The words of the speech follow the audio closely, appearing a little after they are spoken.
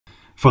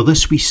For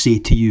this we say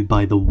to you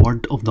by the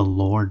word of the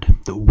Lord,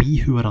 that we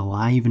who are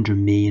alive and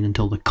remain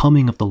until the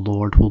coming of the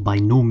Lord will by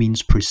no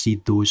means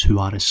precede those who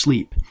are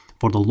asleep.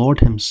 For the Lord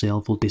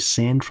himself will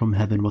descend from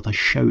heaven with a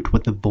shout,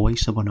 with the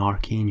voice of an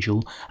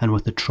archangel, and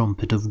with the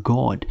trumpet of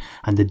God,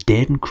 and the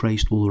dead in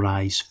Christ will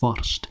rise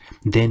first.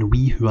 Then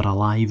we who are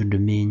alive and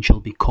remain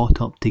shall be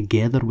caught up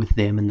together with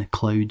them in the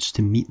clouds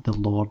to meet the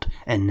Lord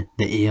in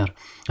the air,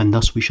 and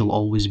thus we shall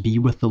always be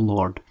with the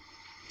Lord.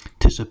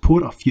 To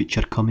support a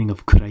future coming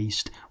of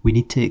Christ, we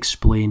need to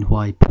explain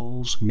why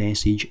Paul's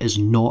message is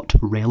not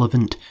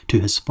relevant to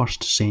his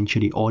first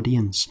century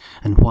audience,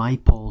 and why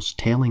Paul's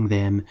telling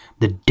them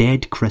the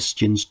dead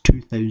Christians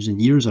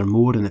 2,000 years or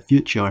more in the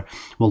future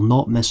will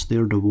not miss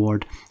their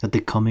reward at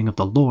the coming of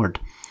the Lord.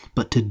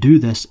 But to do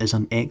this is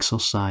an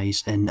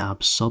exercise in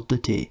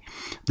absurdity.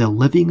 The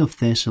living of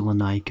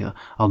Thessalonica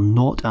are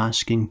not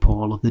asking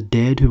Paul if the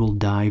dead who will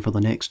die for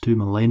the next 2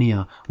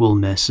 millennia will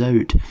miss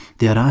out.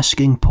 They are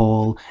asking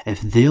Paul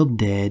if their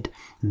dead,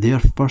 their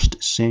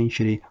first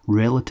century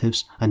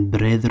relatives and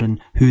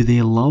brethren who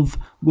they love,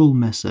 will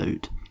miss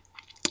out.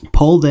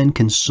 Paul then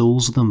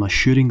consoles them,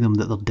 assuring them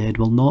that their dead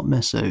will not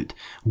miss out.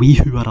 We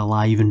who are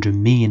alive and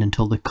remain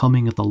until the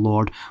coming of the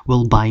Lord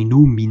will by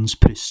no means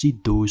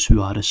precede those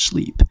who are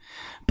asleep.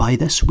 By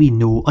this we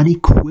know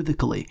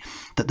unequivocally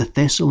that the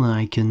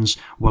Thessalonians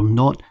were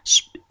not,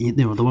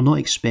 they were not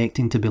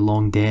expecting to be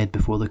long dead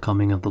before the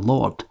coming of the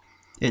Lord.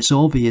 It's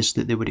obvious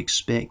that they were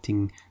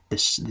expecting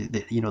this,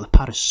 the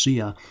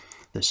parousia,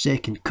 the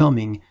second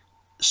coming,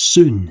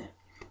 soon.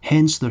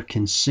 Hence their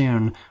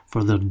concern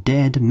for their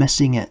dead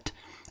missing it,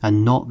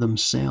 and not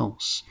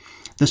themselves.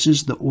 This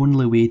is the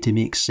only way to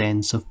make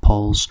sense of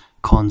Paul's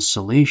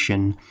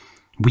consolation.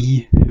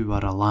 We who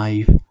are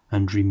alive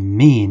and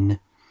remain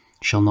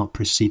shall not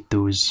precede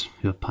those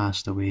who have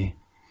passed away.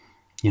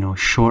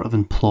 Short of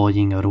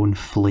employing our own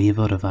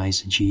flavour of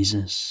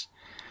eisegesis.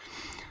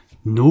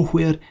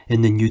 Nowhere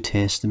in the New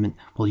Testament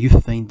will you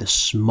find the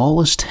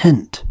smallest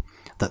hint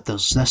that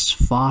there's this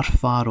far,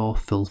 far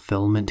off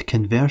fulfillment.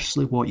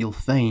 Conversely, what you'll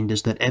find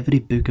is that every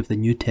book of the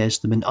New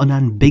Testament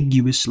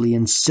unambiguously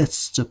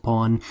insists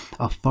upon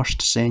a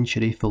first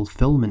century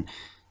fulfillment.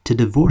 To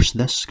divorce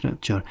this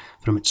scripture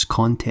from its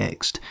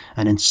context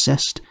and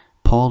insist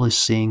Paul is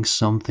saying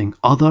something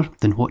other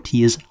than what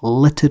he is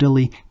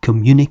literally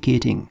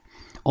communicating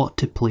ought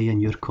to play in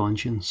your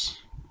conscience.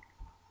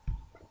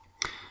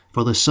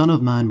 For the Son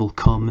of Man will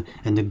come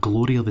in the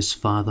glory of his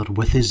Father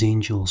with his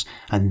angels,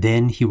 and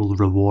then he will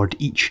reward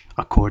each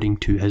according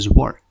to his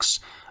works.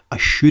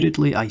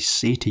 Assuredly I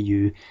say to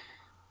you,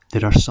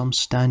 there are some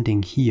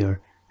standing here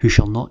who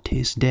shall not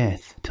taste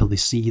death till they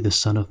see the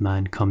Son of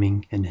Man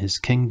coming in his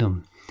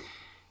kingdom.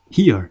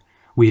 Here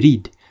we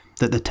read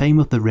that the time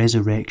of the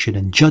resurrection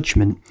and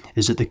judgment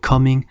is at the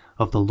coming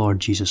of the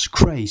Lord Jesus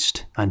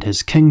Christ and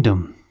his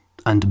kingdom.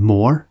 And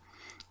more,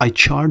 I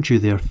charge you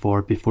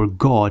therefore before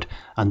God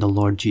and the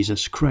Lord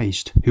Jesus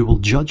Christ, who will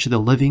judge the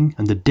living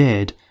and the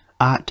dead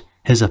at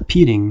his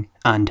appearing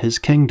and his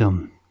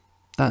kingdom.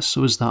 That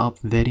sews that up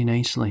very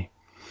nicely.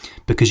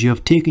 Because you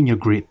have taken your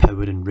great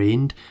power and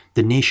reigned,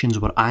 the nations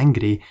were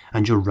angry,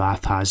 and your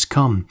wrath has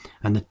come,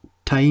 and the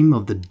time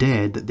of the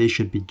dead that they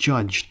should be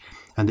judged,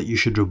 and that you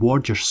should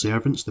reward your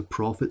servants, the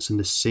prophets and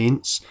the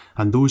saints,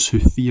 and those who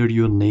fear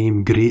your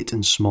name, great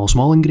and small,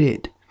 small and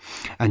great,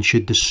 and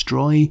should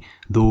destroy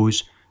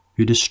those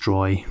who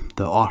destroy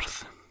the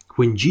earth.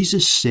 When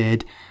Jesus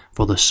said,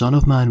 for the Son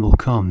of Man will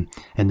come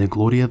in the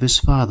glory of his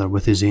Father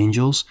with his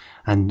angels,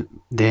 and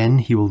then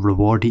he will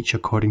reward each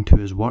according to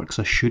his works,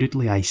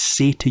 assuredly I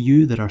say to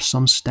you, there are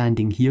some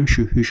standing here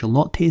who shall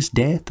not taste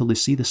death till they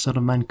see the Son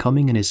of Man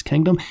coming in his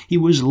kingdom. He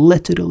was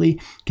literally,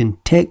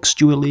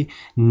 contextually,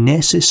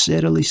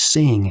 necessarily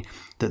saying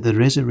that the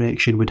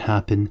resurrection would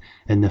happen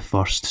in the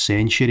first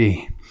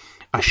century.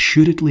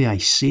 Assuredly I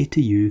say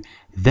to you,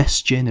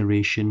 this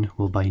generation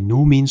will by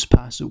no means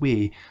pass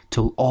away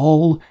till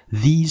all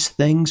these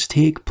things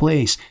take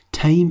place.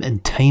 Time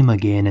and time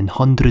again in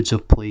hundreds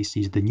of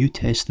places the New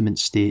Testament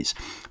states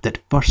that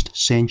first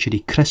century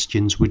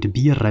Christians would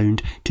be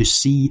around to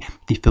see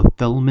the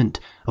fulfillment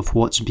of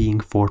what's being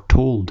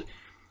foretold.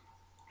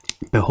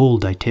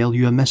 Behold, I tell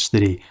you a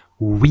mystery.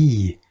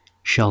 We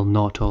shall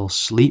not all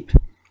sleep,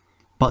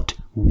 but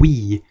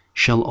we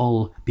shall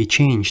all be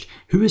changed.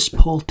 Who is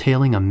Paul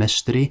telling a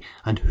mystery,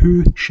 and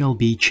who shall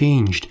be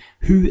changed?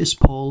 Who is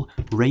Paul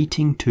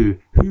writing to?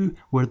 Who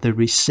were the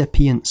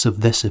recipients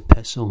of this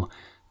epistle?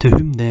 To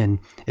whom then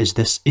is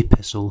this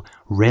epistle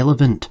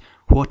relevant?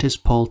 What is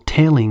Paul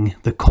telling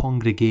the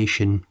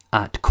congregation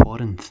at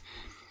Corinth?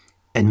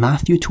 In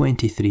Matthew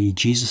 23,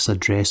 Jesus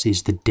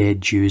addresses the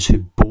dead Jews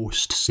who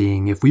boast,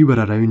 saying, if we were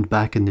around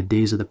back in the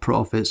days of the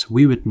prophets,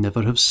 we would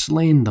never have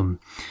slain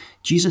them.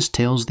 Jesus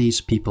tells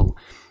these people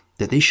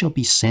that they shall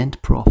be sent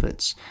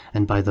prophets,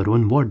 and by their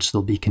own words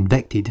they'll be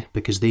convicted,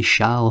 because they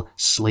shall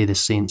slay the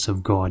saints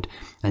of God.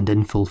 And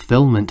in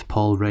fulfillment,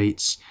 Paul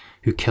writes,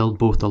 who killed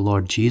both the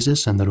Lord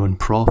Jesus and their own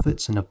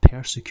prophets, and have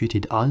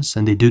persecuted us,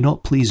 and they do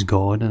not please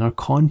God, and are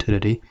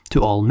contrary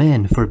to all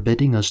men,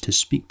 forbidding us to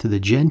speak to the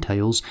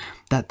Gentiles,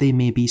 that they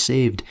may be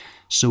saved.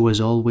 so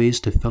as always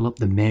to fill up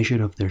the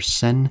measure of their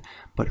sin,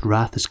 but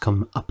wrath is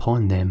come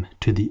upon them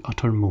to the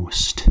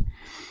uttermost.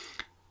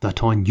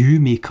 That on you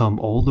may come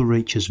all the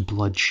righteous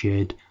blood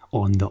shed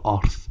on the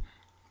earth,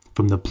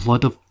 from the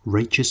blood of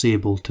righteous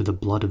Abel to the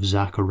blood of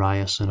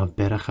Zacharias son of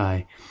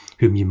Berechiah,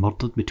 whom ye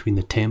murdered between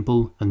the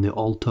temple and the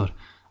altar.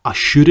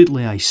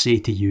 Assuredly I say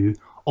to you,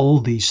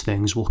 all these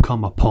things will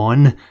come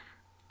upon,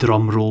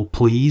 drum roll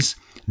please,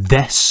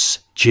 this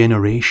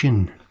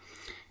generation.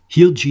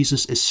 Here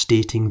Jesus is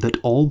stating that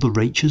all the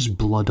righteous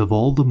blood of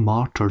all the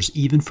martyrs,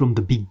 even from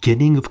the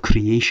beginning of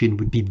creation,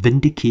 would be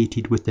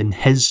vindicated within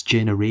his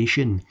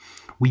generation.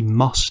 We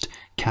must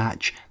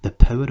catch the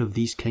power of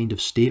these kind of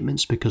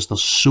statements because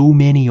there's so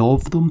many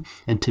of them,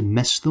 and to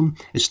miss them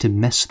is to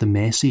miss the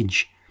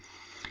message.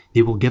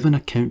 They will give an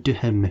account to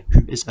him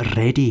who is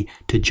ready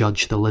to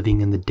judge the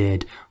living and the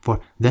dead. For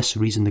this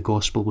reason the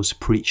gospel was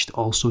preached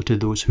also to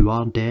those who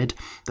are dead,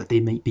 that they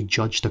might be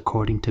judged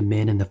according to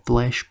men in the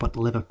flesh, but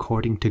live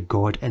according to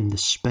God in the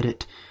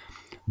Spirit.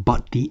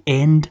 But the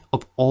end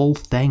of all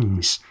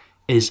things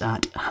is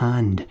at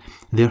hand.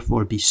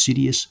 Therefore be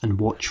serious and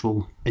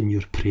watchful in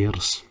your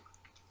prayers.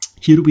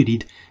 Here we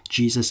read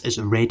Jesus is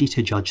ready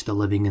to judge the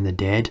living and the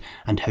dead,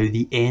 and how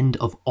the end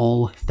of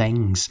all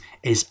things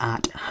is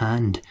at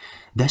hand.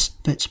 This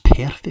fits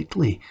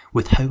perfectly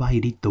with how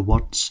I read the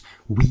words,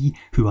 we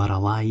who are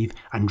alive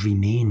and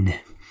remain.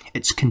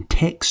 It's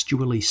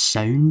contextually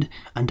sound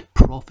and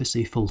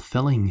prophecy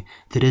fulfilling.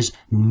 There is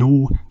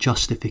no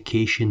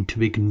justification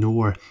to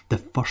ignore the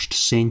first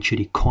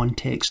century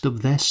context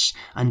of this,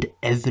 and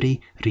every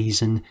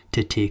reason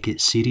to take it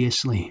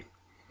seriously.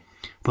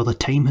 For the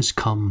time has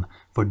come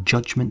for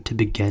judgment to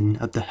begin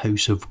at the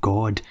house of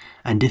God,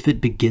 and if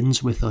it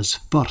begins with us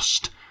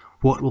first,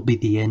 what will be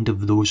the end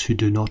of those who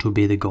do not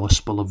obey the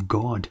gospel of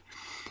God?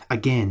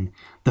 Again,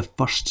 the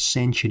first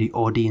century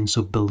audience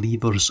of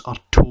believers are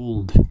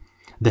told,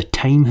 the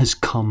time has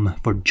come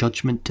for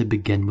judgment to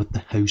begin with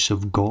the house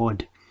of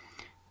God.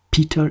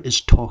 Peter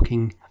is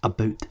talking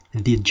about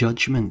the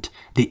judgment,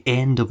 the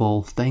end of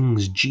all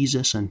things.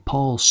 Jesus and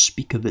Paul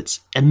speak of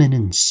its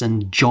imminence,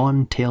 and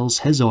John tells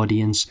his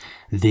audience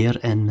they're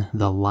in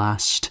the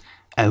last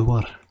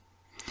hour.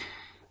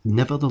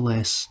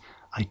 Nevertheless,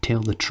 I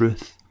tell the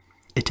truth.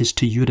 It is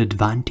to your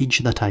advantage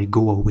that I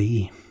go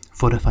away.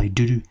 For if I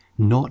do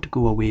not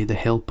go away, the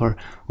Helper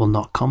will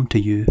not come to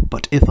you.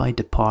 But if I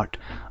depart,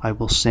 I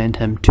will send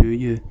him to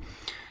you.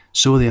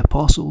 So the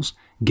apostles,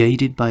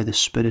 guided by the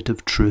Spirit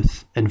of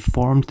truth,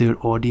 informed their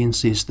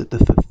audiences that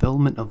the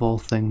fulfillment of all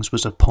things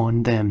was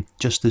upon them,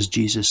 just as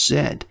Jesus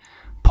said.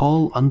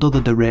 Paul, under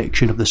the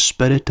direction of the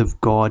Spirit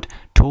of God,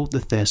 told the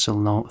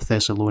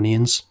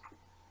Thessalonians,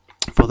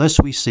 for this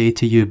we say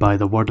to you by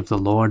the word of the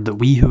Lord, that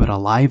we who are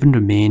alive and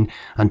remain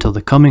until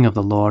the coming of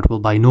the Lord will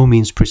by no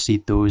means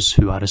precede those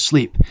who are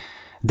asleep.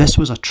 This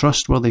was a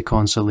trustworthy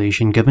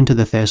consolation given to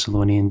the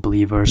Thessalonian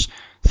believers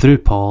through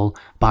Paul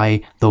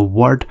by the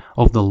word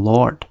of the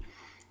Lord.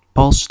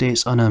 Paul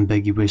states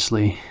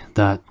unambiguously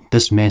that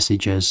this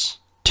message is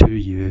to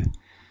you,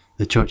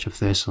 the Church of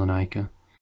Thessalonica.